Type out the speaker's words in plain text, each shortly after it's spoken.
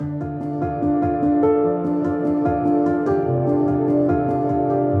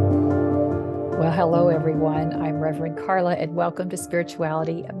Reverend Carla, and welcome to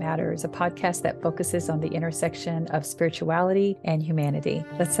Spirituality Matters, a podcast that focuses on the intersection of spirituality and humanity.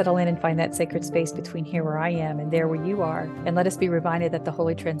 Let's settle in and find that sacred space between here where I am and there where you are. And let us be reminded that the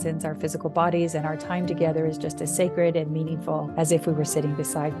holy transcends our physical bodies, and our time together is just as sacred and meaningful as if we were sitting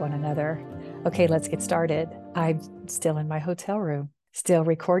beside one another. Okay, let's get started. I'm still in my hotel room, still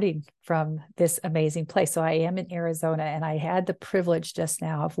recording from this amazing place. So I am in Arizona, and I had the privilege just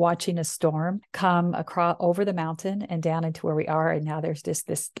now of watching a storm come across over the mountain and down into where we are. And now there's just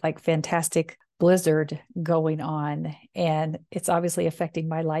this like fantastic blizzard going on, and it's obviously affecting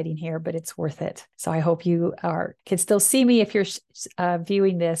my lighting here, but it's worth it. So I hope you can still see me if you're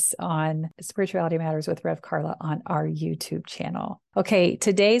viewing this on Spirituality Matters with Rev Carla on our YouTube channel. Okay,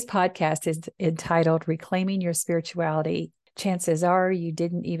 today's podcast is entitled Reclaiming Your Spirituality. Chances are you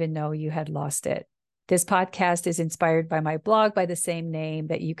didn't even know you had lost it. This podcast is inspired by my blog by the same name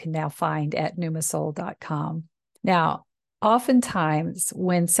that you can now find at pneumasoul.com. Now, oftentimes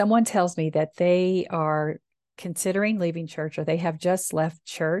when someone tells me that they are considering leaving church or they have just left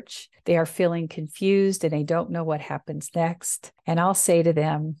church, they are feeling confused and they don't know what happens next. And I'll say to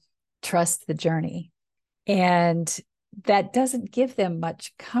them, trust the journey. And that doesn't give them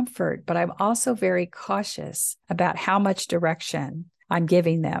much comfort, but I'm also very cautious about how much direction I'm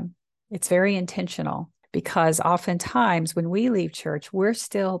giving them. It's very intentional, because oftentimes when we leave church, we're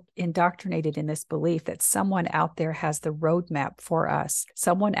still indoctrinated in this belief that someone out there has the roadmap for us.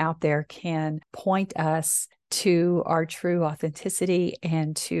 Someone out there can point us to our true authenticity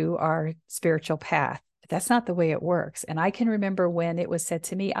and to our spiritual path. But that's not the way it works. And I can remember when it was said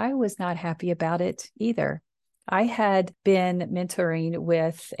to me, I was not happy about it either. I had been mentoring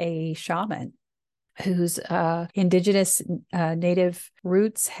with a shaman whose indigenous native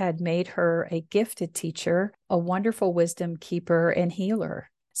roots had made her a gifted teacher, a wonderful wisdom keeper and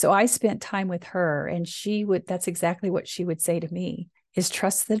healer. So I spent time with her, and that's exactly what she would say to me, is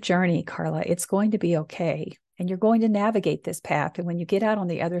trust the journey, Carla. It's going to be okay. And you're going to navigate this path. And when you get out on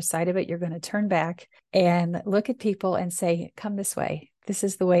the other side of it, you're going to turn back and look at people and say, come this way. This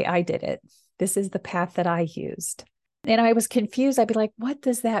is the way I did it. This is the path that I used. And I was confused. I'd be like, what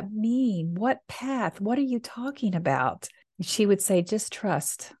does that mean? What path? What are you talking about? And she would say, just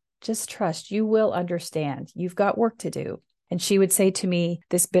trust. Just trust. You will understand. You've got work to do. And she would say to me,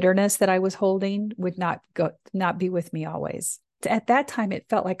 this bitterness that I was holding would not be with me always. At that time, it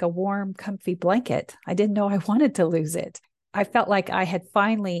felt like a warm, comfy blanket. I didn't know I wanted to lose it. I felt like I had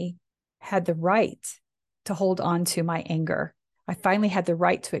finally had the right to hold on to my anger. I finally had the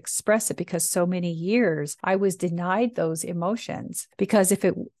right to express it, because so many years I was denied those emotions, because if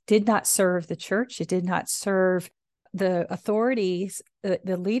it did not serve the church, it did not serve the authorities,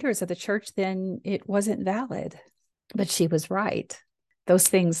 the leaders of the church, then it wasn't valid. But she was right. Those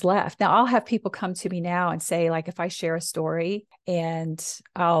things left. Now I'll have people come to me now and say, like, if I share a story and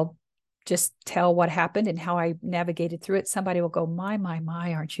I'll just tell what happened and how I navigated through it, somebody will go, my,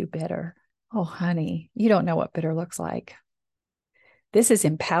 aren't you bitter? Oh, honey, you don't know what bitter looks like. This is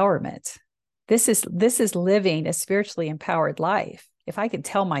empowerment. This is living a spiritually empowered life. If I can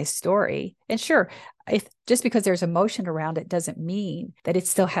tell my story, and sure, if just because there's emotion around it doesn't mean that it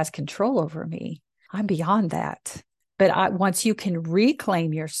still has control over me. I'm beyond that. But once you can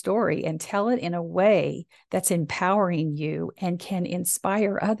reclaim your story and tell it in a way that's empowering you and can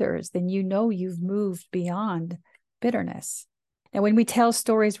inspire others, then you know you've moved beyond bitterness. And when we tell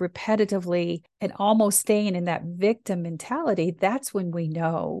stories repetitively and almost staying in that victim mentality, that's when we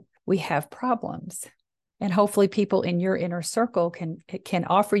know we have problems. And hopefully people in your inner circle can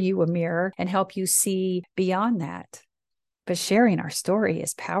offer you a mirror and help you see beyond that. But sharing our story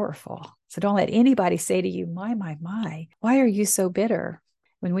is powerful. So don't let anybody say to you, my, why are you so bitter?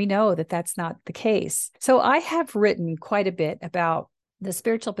 When we know that that's not the case. So I have written quite a bit about the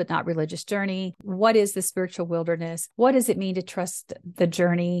spiritual but not religious journey. What is the spiritual wilderness? What does it mean to trust the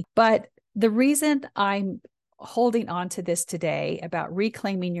journey? But the reason I'm holding on to this today about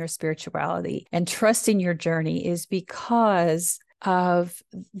reclaiming your spirituality and trusting your journey is because of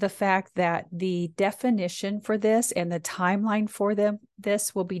the fact that the definition for this and the timeline for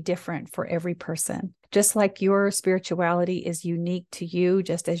this will be different for every person. Just like your spirituality is unique to you,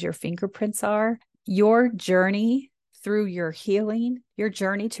 just as your fingerprints are, your journey through your healing, your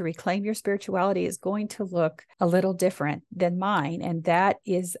journey to reclaim your spirituality is going to look a little different than mine. And that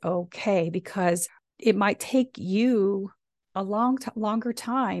is okay, because it might take you a longer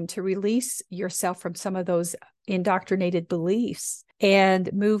time to release yourself from some of those indoctrinated beliefs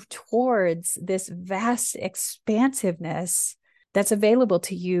and move towards this vast expansiveness that's available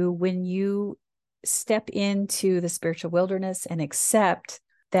to you when you step into the spiritual wilderness and accept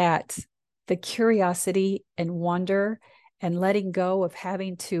that the curiosity and wonder and letting go of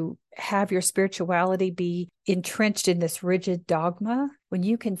having to have your spirituality be entrenched in this rigid dogma, when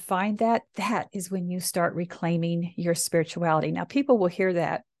you can find that, that is when you start reclaiming your spirituality. Now, people will hear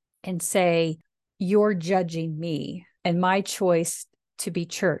that and say, you're judging me and my choice to be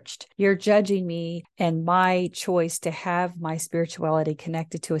churched. You're judging me and my choice to have my spirituality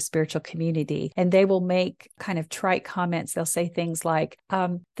connected to a spiritual community. And they will make kind of trite comments. They'll say things like,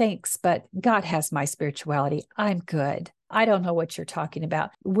 thanks, but God has my spirituality. I'm good. I don't know what you're talking about.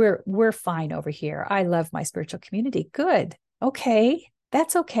 We're fine over here. I love my spiritual community. Good. Okay.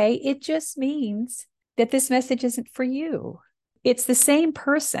 That's okay. It just means that this message isn't for you. It's the same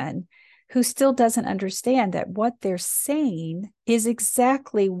person who still doesn't understand that what they're saying is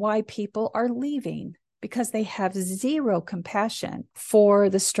exactly why people are leaving, because they have zero compassion for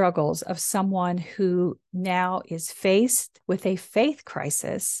the struggles of someone who now is faced with a faith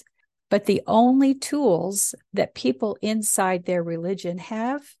crisis. But the only tools that people inside their religion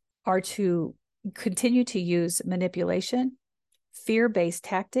have are to continue to use manipulation, fear-based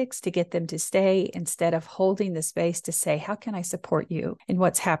tactics to get them to stay instead of holding the space to say, how can I support you in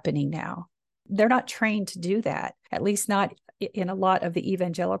what's happening now? They're not trained to do that, at least not in a lot of the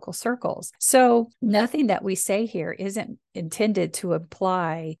evangelical circles. So nothing that we say here isn't intended to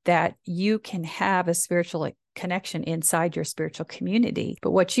imply that you can have a spiritual connection inside your spiritual community.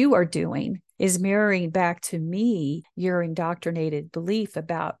 But what you are doing is mirroring back to me your indoctrinated belief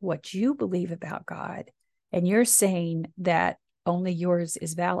about what you believe about God. And you're saying that only yours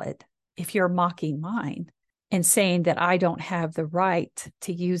is valid if you're mocking mine and saying that I don't have the right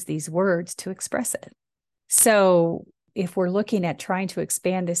to use these words to express it. So if we're looking at trying to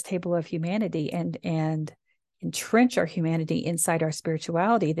expand this table of humanity and entrench our humanity inside our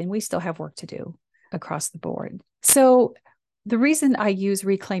spirituality, then we still have work to do across the board. So the reason I use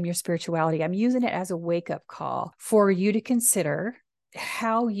Reclaim Your Spirituality, I'm using it as a wake-up call for you to consider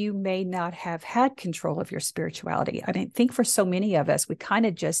how you may not have had control of your spirituality. I think for so many of us, we kind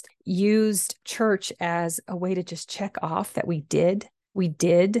of just used church as a way to just check off that we did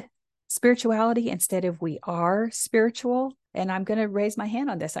spirituality instead of we are spiritual. And I'm going to raise my hand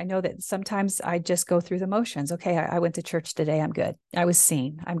on this. I know that sometimes I just go through the motions. Okay, I went to church today. I'm good. I was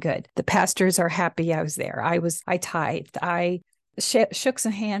seen. I'm good. The pastors are happy I was there. I tithed. I shook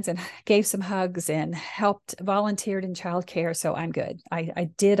some hands and gave some hugs and volunteered in childcare. So I'm good. I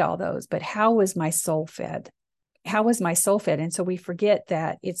did all those, but how was my soul fed? How was my soul fed? And so we forget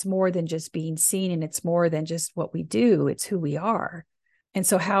that it's more than just being seen, and it's more than just what we do. It's who we are. And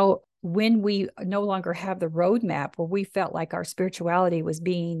so when we no longer have the roadmap where we felt like our spirituality was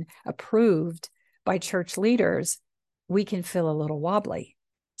being approved by church leaders, we can feel a little wobbly.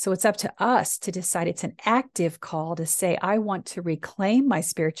 So it's up to us to decide. It's an active call to say, I want to reclaim my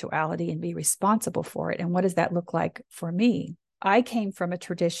spirituality and be responsible for it. And what does that look like for me? I came from a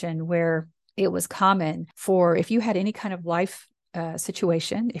tradition where it was common for, if you had any kind of life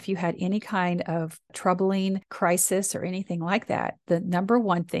situation, if you had any kind of troubling crisis or anything like that, the number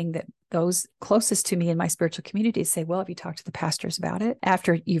one thing that those closest to me in my spiritual community say, well, have you talked to the pastors about it?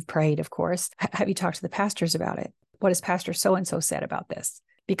 After you've prayed, of course, have you talked to the pastors about it? What has Pastor so-and-so said about this?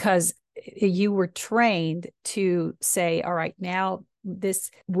 Because you were trained to say, all right, now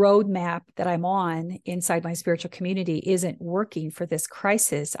this roadmap that I'm on inside my spiritual community isn't working for this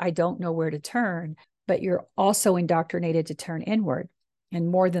crisis. I don't know where to turn, but you're also indoctrinated to turn inward. And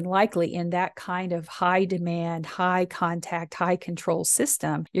more than likely in that kind of high demand, high contact, high control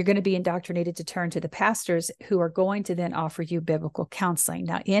system, you're going to be indoctrinated to turn to the pastors who are going to then offer you biblical counseling.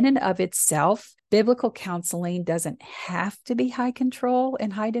 Now, in and of itself, biblical counseling doesn't have to be high control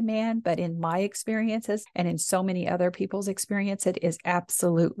and high demand, but in my experiences and in so many other people's experience, it is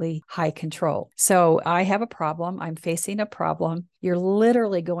absolutely high control. So I have a problem. I'm facing a problem. You're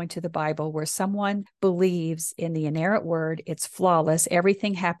literally going to the Bible where someone believes in the inerrant word. It's flawless.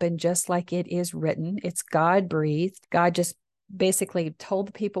 Everything happened just like it is written. It's God breathed. God just basically told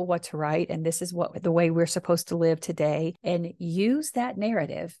the people what to write, and this is the way we're supposed to live today, and use that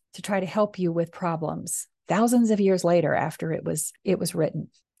narrative to try to help you with problems thousands of years later after it was written.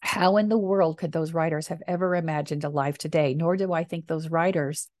 How in the world could those writers have ever imagined a life today? Nor do I think those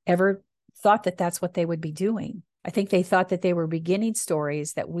writers ever thought that that's what they would be doing. I think they thought that they were beginning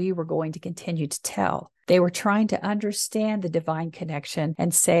stories that we were going to continue to tell. They were trying to understand the divine connection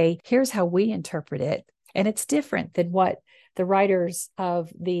and say, here's how we interpret it. And it's different than what the writers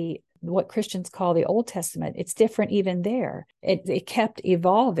of what Christians call the Old Testament. It's different even there. It kept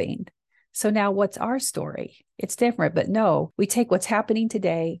evolving. So now what's our story? It's different, but no, we take what's happening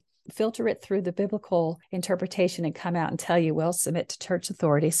today, filter it through the biblical interpretation and come out and tell you, well, submit to church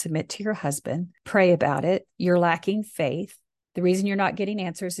authority, submit to your husband, pray about it. You're lacking faith. The reason you're not getting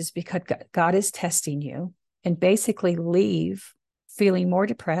answers is because God is testing you, and basically leave feeling more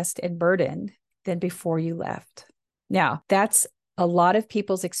depressed and burdened than before you left. Now, that's a lot of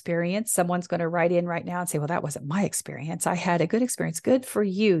people's experience. Someone's going to write in right now and say, well, that wasn't my experience. I had a good experience. Good for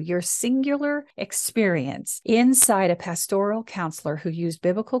you. Your singular experience inside a pastoral counselor who used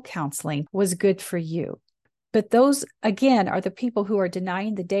biblical counseling was good for you. But those, again, are the people who are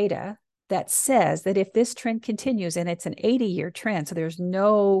denying the data that says that if this trend continues, and it's an 80-year trend, so there's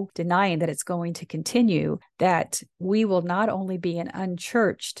no denying that it's going to continue, that we will not only be an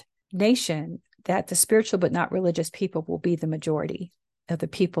unchurched nation, that the spiritual but not religious people will be the majority of the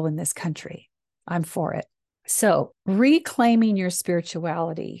people in this country. I'm for it. So reclaiming your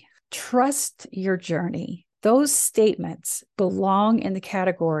spirituality, trust your journey. Those statements belong in the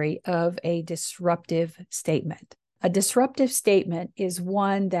category of a disruptive statement. A disruptive statement is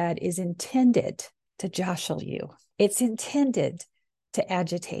one that is intended to jostle you. It's intended to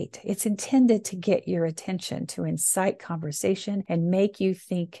agitate. It's intended to get your attention, to incite conversation and make you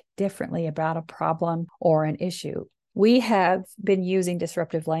think differently about a problem or an issue. We have been using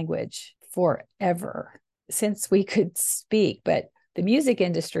disruptive language forever, since we could speak, but the music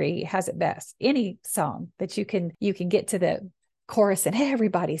industry has it best. Any song that you can get to the chorus and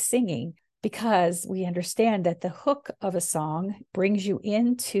everybody's singing, because we understand that the hook of a song brings you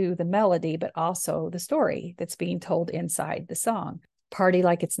into the melody, but also the story that's being told inside the song. Party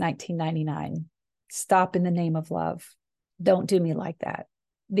like it's 1999. Stop in the name of love. Don't do me like that.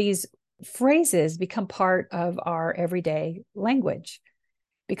 These phrases become part of our everyday language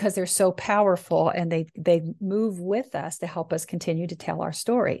because they're so powerful, and they move with us to help us continue to tell our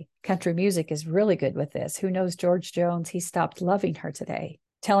story. Country music is really good with this. Who knows George Jones? He stopped loving her today.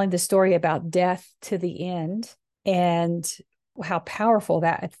 Telling the story about death to the end, and how powerful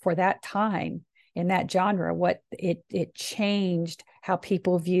that for that time in that genre, what it changed how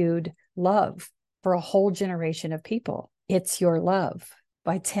people viewed love for a whole generation of people. It's Your Love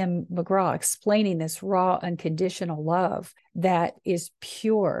by Tim McGraw, explaining this raw, unconditional love that is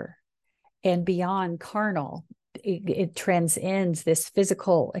pure and beyond carnal. It transcends this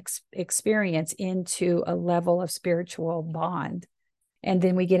physical experience into a level of spiritual bond. And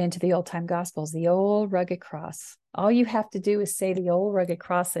then we get into the old time gospels, the old rugged cross. All you have to do is say the old rugged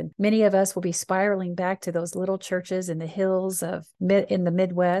cross, and many of us will be spiraling back to those little churches in the hills in the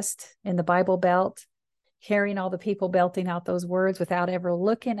Midwest, in the Bible Belt, hearing all the people belting out those words without ever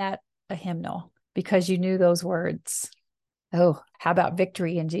looking at a hymnal because you knew those words. Oh, how about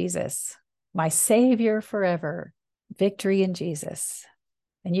victory in Jesus? My Savior forever, victory in Jesus.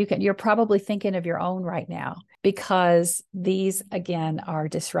 And you're probably thinking of your own right now, because these, again, are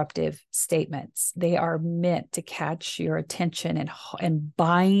disruptive statements. They are meant to catch your attention and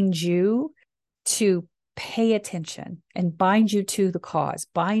bind you to pay attention, and bind you to the cause,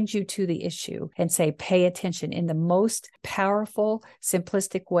 bind you to the issue, and say, pay attention in the most powerful,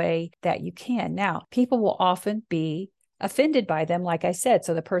 simplistic way that you can. Now, people will often be offended by them, like I said.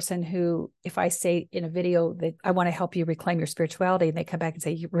 So the person who, if I say in a video that I want to help you reclaim your spirituality, and they come back and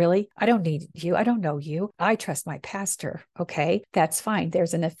say, really? I don't need you. I don't know you. I trust my pastor. Okay, that's fine.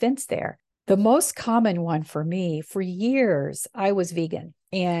 There's an offense there. The most common one for me, for years, I was vegan.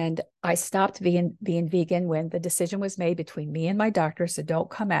 And I stopped being vegan when the decision was made between me and my doctor, so don't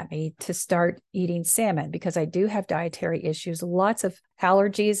come at me, to start eating salmon, because I do have dietary issues, lots of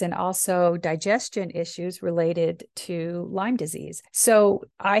allergies, and also digestion issues related to Lyme disease. So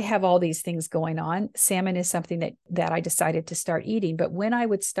I have all these things going on. Salmon is something that I decided to start eating. But when I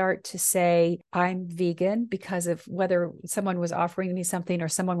would start to say I'm vegan because of whether someone was offering me something or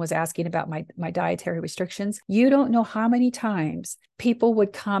someone was asking about my dietary restrictions, you don't know how many times people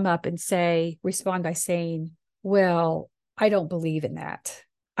would come up and respond by saying, well, I don't believe in that.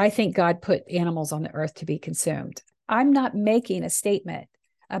 I think God put animals on the earth to be consumed. I'm not making a statement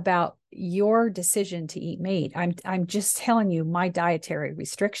about your decision to eat meat. I'm just telling you my dietary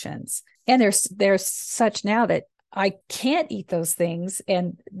restrictions. And there's such now that I can't eat those things,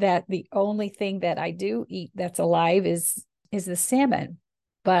 and that the only thing that I do eat that's alive is the salmon.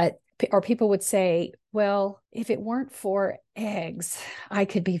 Or people would say, well, if it weren't for eggs, I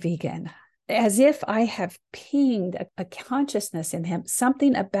could be vegan. As if I have pinged a consciousness in them,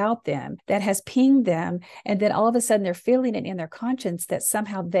 something about them that has pinged them. And then all of a sudden they're feeling it in their conscience that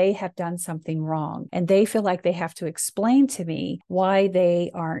somehow they have done something wrong. And they feel like they have to explain to me why they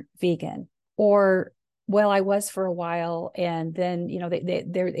aren't vegan. Or, well, I was for a while, and then,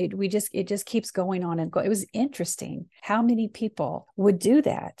 it just keeps going on and go. It was interesting how many people would do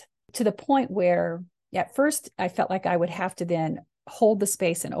that. to the point where at first I felt like I would have to then hold the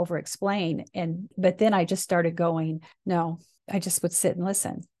space and over explain. But then I just started going, no, I just would sit and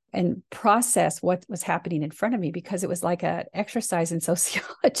listen and process what was happening in front of me, because it was like an exercise in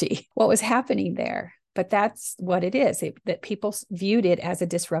sociology, what was happening there. But that's what it is, that people viewed it as a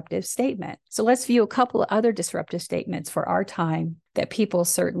disruptive statement. So let's view a couple of other disruptive statements for our time that people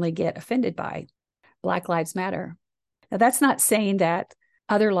certainly get offended by. Black Lives Matter. Now, that's not saying that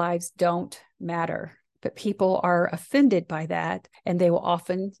other lives don't matter, but people are offended by that, and they will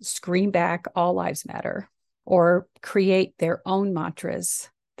often scream back, all lives matter, or create their own mantras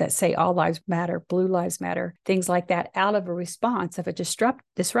that say all lives matter, blue lives matter, things like that, out of a response of a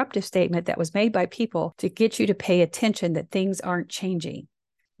disruptive statement that was made by people to get you to pay attention that things aren't changing,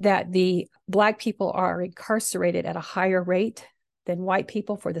 that the Black people are incarcerated at a higher rate than white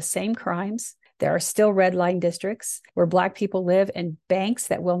people for the same crimes. There are still red line districts where Black people live, and banks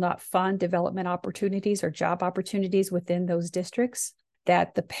that will not fund development opportunities or job opportunities within those districts.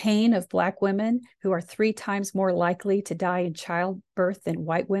 That the pain of Black women, who are 3 times more likely to die in childbirth than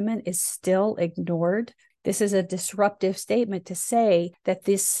white women, is still ignored. This is a disruptive statement to say that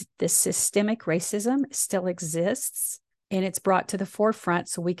this systemic racism still exists, and it's brought to the forefront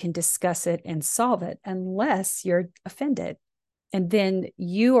so we can discuss it and solve it, unless you're offended. And then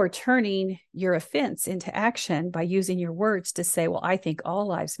you are turning your offense into action by using your words to say, well, I think all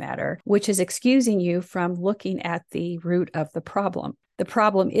lives matter, which is excusing you from looking at the root of the problem. The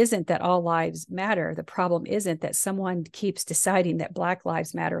problem isn't that all lives matter. The problem isn't that someone keeps deciding that Black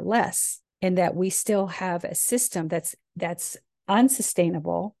lives matter less, and that we still have a system that's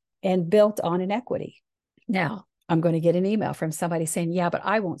unsustainable and built on inequity. Now, I'm going to get an email from somebody saying, yeah, but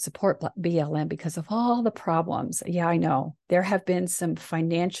I won't support BLM because of all the problems. Yeah, I know. There have been some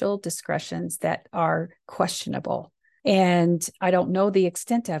financial discretions that are questionable. And I don't know the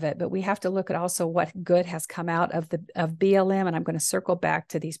extent of it, but we have to look at also what good has come out of BLM. And I'm going to circle back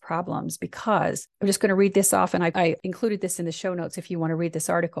to these problems, because I'm just going to read this off. And I included this in the show notes if you want to read this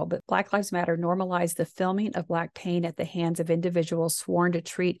article. But Black Lives Matter normalized the filming of Black pain at the hands of individuals sworn to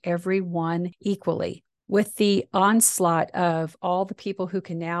treat everyone equally. With the onslaught of all the people who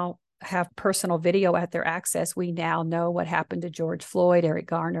can now have personal video at their access, we now know what happened to George Floyd, Eric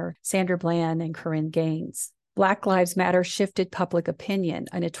Garner, Sandra Bland, and Corinne Gaines. Black Lives Matter shifted public opinion.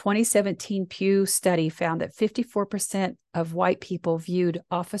 And a 2017 Pew study found that 54% of white people viewed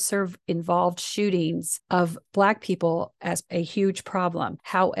officer-involved shootings of Black people as a huge problem.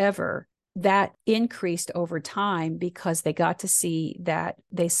 However, that increased over time because they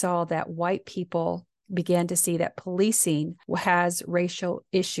saw that white people began to see that policing has racial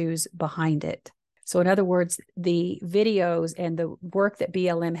issues behind it. So in other words, the videos and the work that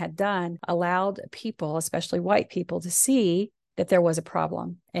BLM had done allowed people, especially white people, to see that there was a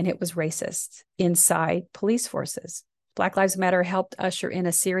problem, and it was racist inside police forces. Black Lives Matter helped usher in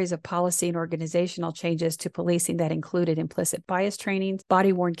a series of policy and organizational changes to policing that included implicit bias trainings,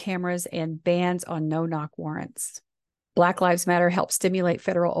 body-worn cameras, and bans on no-knock warrants. Black Lives Matter helped stimulate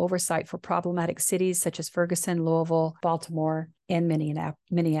federal oversight for problematic cities such as Ferguson, Louisville, Baltimore, and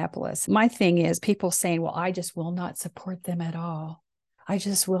Minneapolis. My thing is people saying, well, I just will not support them at all. I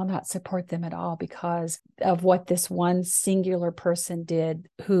just will not support them at all because of what this one singular person did,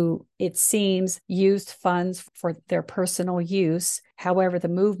 who it seems used funds for their personal use. However, the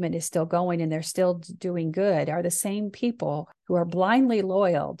movement is still going and they're still doing good, are the same people who are blindly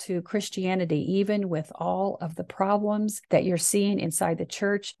loyal to Christianity, even with all of the problems that you're seeing inside the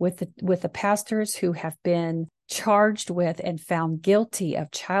church, with the pastors who have been charged with and found guilty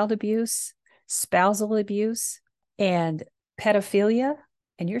of child abuse, spousal abuse, and pedophilia,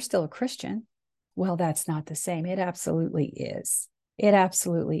 and you're still a Christian. Well, that's not the same. It absolutely is. It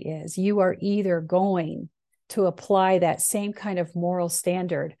absolutely is. You are either going to apply that same kind of moral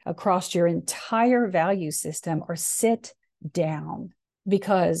standard across your entire value system, or sit down.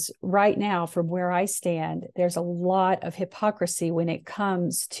 Because right now, from where I stand, there's a lot of hypocrisy when it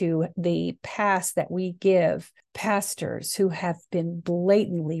comes to the pass that we give pastors who have been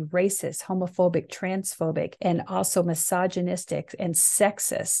blatantly racist, homophobic, transphobic, and also misogynistic and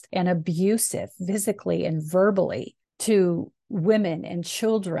sexist and abusive physically and verbally to women and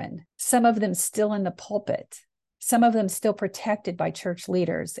children, some of them still in the pulpit, some of them still protected by church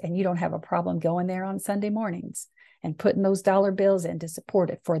leaders, and you don't have a problem going there on Sunday mornings and putting those dollar bills in to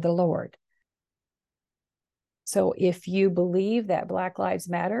support it for the Lord. So if you believe that Black Lives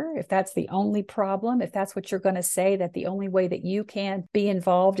Matter, if that's the only problem, if that's what you're going to say, that the only way that you can be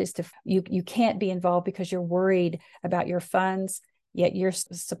involved is you can't be involved because you're worried about your funds, yet you're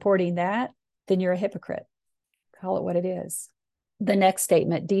supporting that, then you're a hypocrite. Call it what it is. The next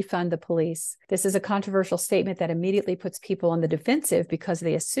statement, defund the police. This is a controversial statement that immediately puts people on the defensive because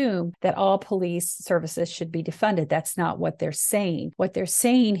they assume that all police services should be defunded. That's not what they're saying. What they're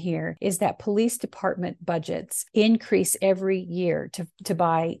saying here is that police department budgets increase every year to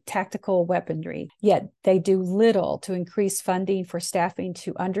buy tactical weaponry, yet they do little to increase funding for staffing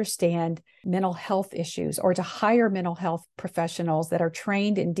to understand mental health issues or to hire mental health professionals that are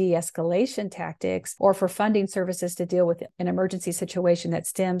trained in de-escalation tactics or for funding services to deal with an emergency situation that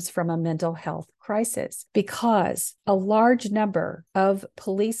stems from a mental health crisis, because a large number of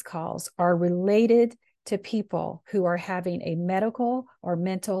police calls are related to people who are having a medical or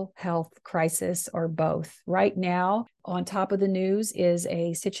mental health crisis or both. Right now, on top of the news is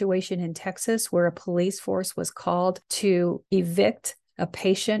a situation in Texas where a police force was called to evict a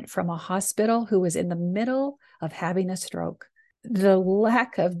patient from a hospital who was in the middle of having a stroke. The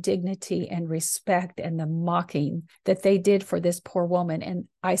lack of dignity and respect and the mocking that they did for this poor woman. And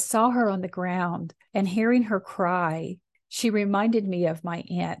I saw her on the ground, and hearing her cry, she reminded me of my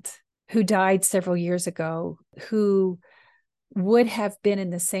aunt who died several years ago, who would have been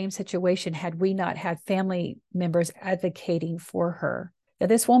in the same situation had we not had family members advocating for her. Now,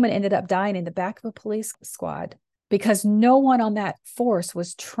 this woman ended up dying in the back of a police squad because no one on that force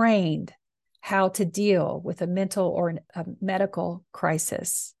was trained how to deal with a mental or a medical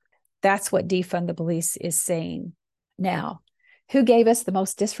crisis. That's what defund the police is saying. Now, who gave us the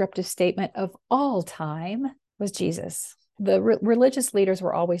most disruptive statement of all time was Jesus. The religious leaders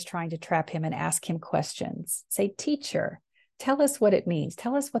were always trying to trap him and ask him questions. Say, teacher, tell us what it means.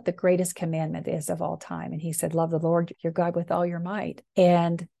 Tell us what the greatest commandment is of all time. And he said, love the Lord your God with all your might.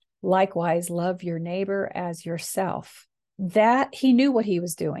 And likewise, love your neighbor as yourself. That he knew what he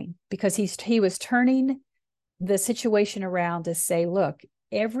was doing, because he was turning the situation around to say, look,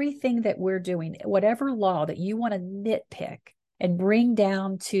 everything that we're doing, whatever law that you want to nitpick and bring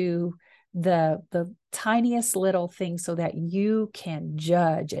down to the tiniest little thing so that you can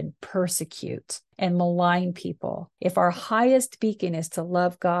judge and persecute and malign people. If our highest beacon is to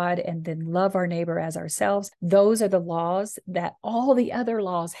love God and then love our neighbor as ourselves, those are the laws that all the other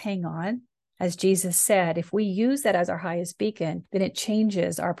laws hang on. As Jesus said, if we use that as our highest beacon, then it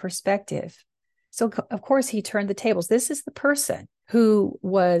changes our perspective. So, of course, he turned the tables. This is the person who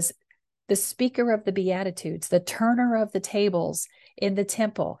was the speaker of the Beatitudes, the turner of the tables in the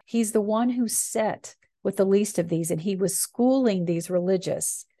temple. He's the one who sat with the least of these, and he was schooling these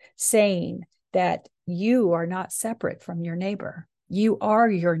religious, saying that you are not separate from your neighbor. You are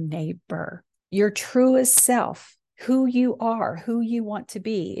your neighbor. Your truest self, who you are, who you want to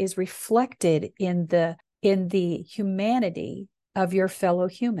be, is reflected in the humanity of your fellow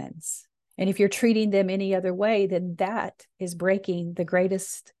humans. And if you're treating them any other way, then that is breaking the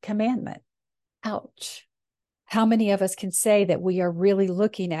greatest commandment. Ouch. How many of us can say that we are really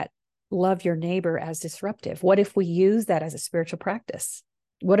looking at love your neighbor as disruptive? What if we use that as a spiritual practice?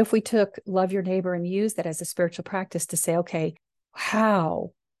 What if we took love your neighbor and use that as a spiritual practice to say, okay,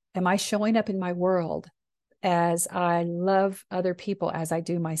 how am I showing up in my world as I love other people as I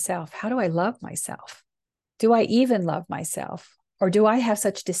do myself? How do I love myself? Do I even love myself? Or do I have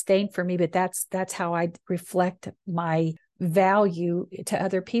such disdain for me, but that's how I reflect my value to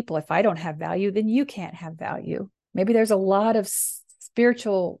other people? If I don't have value, then you can't have value. Maybe there's a lot of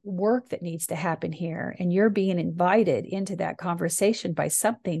spiritual work that needs to happen here, and you're being invited into that conversation by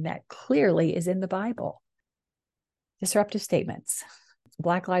something that clearly is in the Bible. Disruptive statements.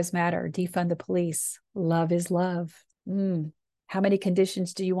 Black Lives Matter, defund the police, love is love. How many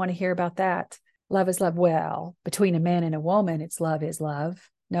conditions do you want to hear about that? Love is love. Well, between a man and a woman, it's love is love.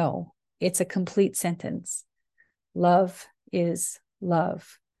 No, it's a complete sentence. Love is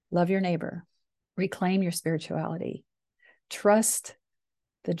love. Love your neighbor. Reclaim your spirituality. Trust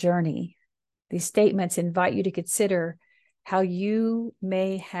the journey. These statements invite you to consider how you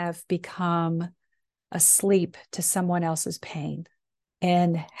may have become asleep to someone else's pain,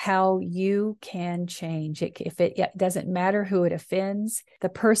 and how you can change it. If it doesn't matter who it offends, the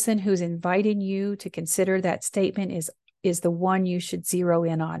person who's inviting you to consider that statement is the one you should zero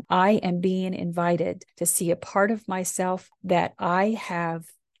in on. I am being invited to see a part of myself that I have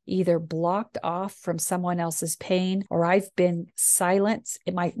either blocked off from someone else's pain, or I've been silenced.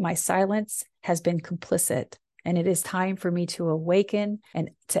 My silence has been complicit. And it is time for me to awaken and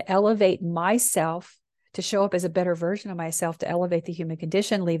to elevate myself, to show up as a better version of myself, to elevate the human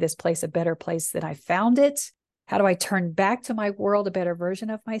condition, leave this place a better place than I found it. How do I turn back to my world a better version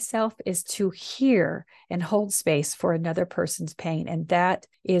of myself? Is to hear and hold space for another person's pain. And that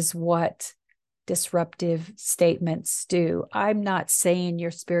is what disruptive statements do. I'm not saying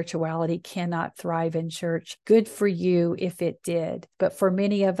your spirituality cannot thrive in church. Good for you if it did. But for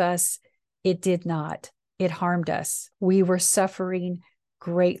many of us, it did not. It harmed us. We were suffering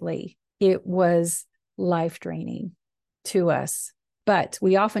greatly. It was life-draining to us. But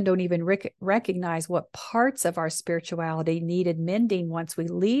we often don't even recognize what parts of our spirituality needed mending once we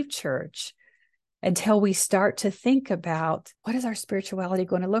leave church, until we start to think about, what is our spirituality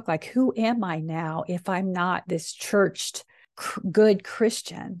going to look like? Who am I now if I'm not this churched, good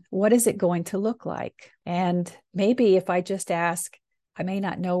Christian? What is it going to look like? And maybe if I just ask, I may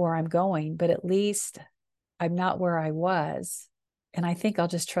not know where I'm going, but at least I'm not where I was. And I think I'll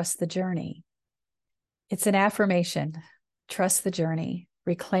just trust the journey. It's an affirmation. Trust the journey.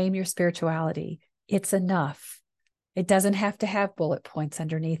 Reclaim your spirituality. It's enough. It doesn't have to have bullet points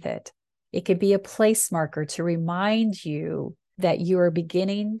underneath it. It could be a place marker to remind you that you are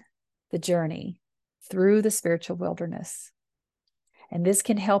beginning the journey through the spiritual wilderness. And this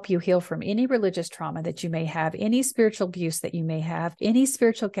can help you heal from any religious trauma that you may have, any spiritual abuse that you may have, any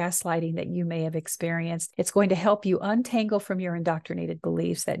spiritual gaslighting that you may have experienced. It's going to help you untangle from your indoctrinated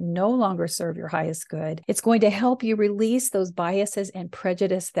beliefs that no longer serve your highest good. It's going to help you release those biases and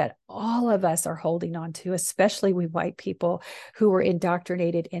prejudice that all of us are holding on to, especially we white people who were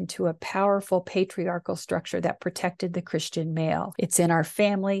indoctrinated into a powerful patriarchal structure that protected the Christian male. It's in our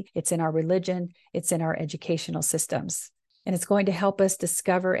family, it's in our religion, it's in our educational systems. And it's going to help us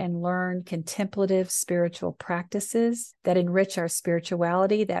discover and learn contemplative spiritual practices that enrich our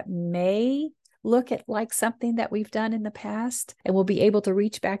spirituality, that may look at like something that we've done in the past. And we'll be able to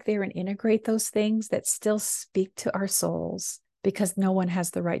reach back there and integrate those things that still speak to our souls, because no one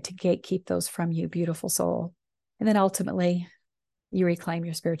has the right to gatekeep those from you, beautiful soul. And then ultimately, you reclaim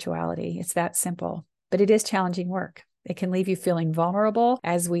your spirituality. It's that simple, but it is challenging work. It can leave you feeling vulnerable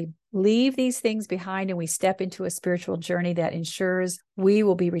as we leave these things behind and we step into a spiritual journey that ensures we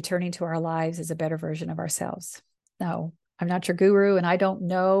will be returning to our lives as a better version of ourselves. No, I'm not your guru, and I don't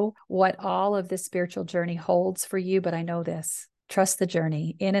know what all of this spiritual journey holds for you, but I know this. Trust the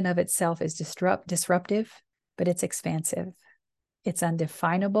journey. In and of itself is disruptive, but it's expansive. It's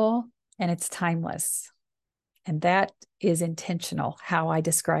undefinable, and it's timeless. And that is intentional, how I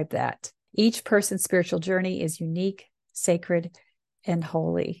describe that. Each person's spiritual journey is unique, sacred, and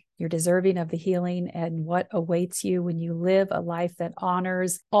holy. You're deserving of the healing and what awaits you when you live a life that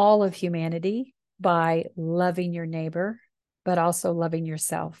honors all of humanity by loving your neighbor, but also loving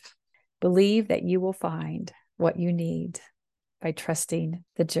yourself. Believe that you will find what you need by trusting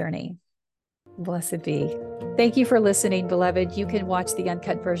the journey. Blessed be. Thank you for listening, beloved. You can watch the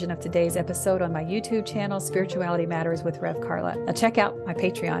uncut version of today's episode on my YouTube channel, Spirituality Matters with Rev Carla. Now check out my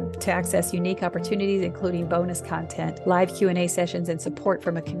Patreon to access unique opportunities, including bonus content, live Q&A sessions, and support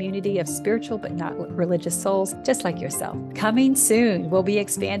from a community of spiritual but not religious souls just like yourself. Coming soon, we'll be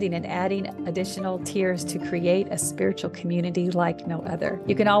expanding and adding additional tiers to create a spiritual community like no other.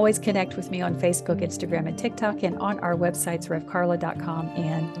 You can always connect with me on Facebook, Instagram, and TikTok, and on our websites, revcarla.com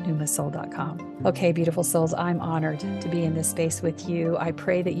and numasoul.com. Okay, beautiful souls, I'm honored to be in this space with you. I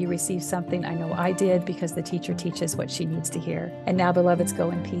pray that you receive something. I know I did, because the teacher teaches what she needs to hear. And now, beloveds, go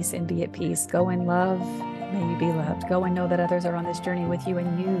in peace and be at peace. Go in love. May you be loved. Go and know that others are on this journey with you,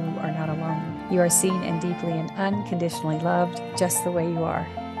 and you are not alone. You are seen and deeply and unconditionally loved just the way you are.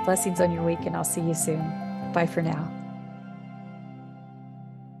 Blessings on your week, and I'll see you soon. Bye for now.